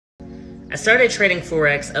I started trading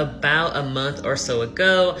Forex about a month or so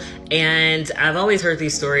ago, and I've always heard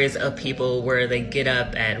these stories of people where they get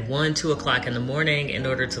up at 1, 2 o'clock in the morning in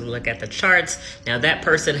order to look at the charts. Now that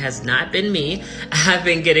person has not been me. I've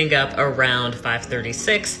been getting up around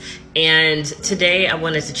 5:36, and today I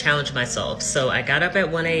wanted to challenge myself. So I got up at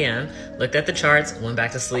 1 a.m., looked at the charts, went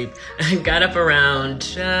back to sleep. I got up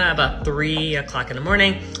around about 3 o'clock in the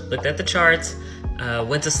morning, looked at the charts,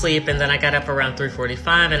 went to sleep, and then I got up around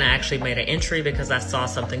 3:45 and I actually made an entry because I saw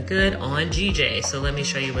something good on GJ. So let me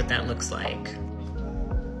show you what that looks like.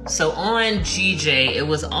 So on GJ, it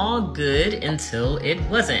was all good until it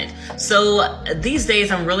wasn't. So these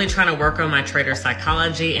days, I'm really trying to work on my trader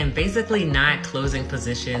psychology and basically not closing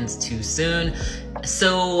positions too soon.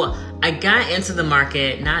 So I got into the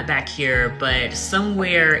market, not back here, but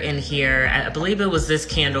somewhere in here. I believe it was this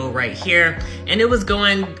candle right here, and it was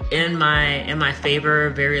going in my favor.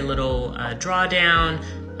 Very little drawdown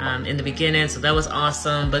in the beginning, so that was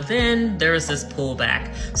awesome. But then there was this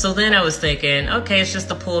pullback. So then I was thinking, okay, it's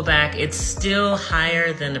just a pullback. It's still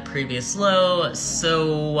higher than the previous low,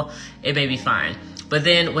 so it may be fine. But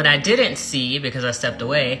then what I didn't see, because I stepped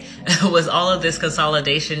away, was all of this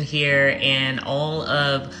consolidation here and all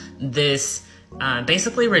of this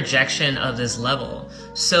basically rejection of this level.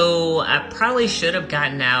 So I probably should have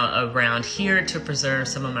gotten out around here to preserve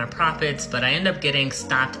some of my profits, but I ended up getting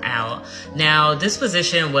stopped out. Now this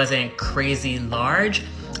position wasn't crazy large.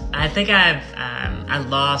 I think I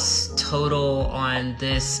lost total on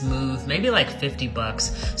this move, maybe like 50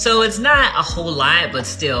 bucks. So it's not a whole lot, but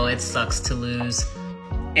still it sucks to lose.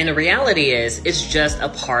 And the reality is, it's just a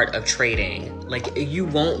part of trading. Like, you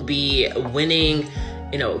won't be winning,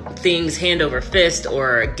 you know, things hand over fist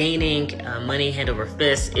or gaining money hand over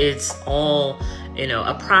fist. It's all, you know,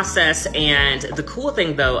 a process. And the cool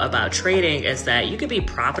thing though about trading is that you could be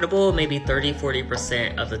profitable maybe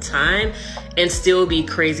 30–40% of the time and still be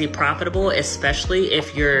crazy profitable, especially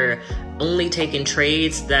if you're only taking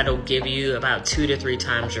trades that'll give you about 2 to 3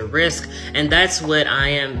 times your risk. And that's what I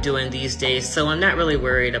am doing these days. So I'm not really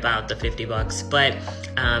worried about the 50 bucks. But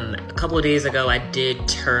a couple of days ago, I did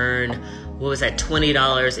turn, what was that,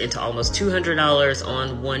 $20 into almost $200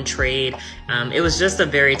 on one trade. It was just a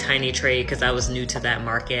very tiny trade because I was new to that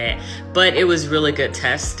market, but it was really good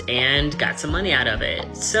test and got some money out of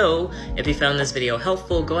it. So if you found this video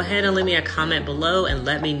helpful, go ahead and leave me a comment below and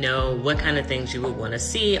let me know what kind of things you would want to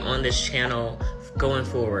see on this channel going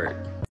forward.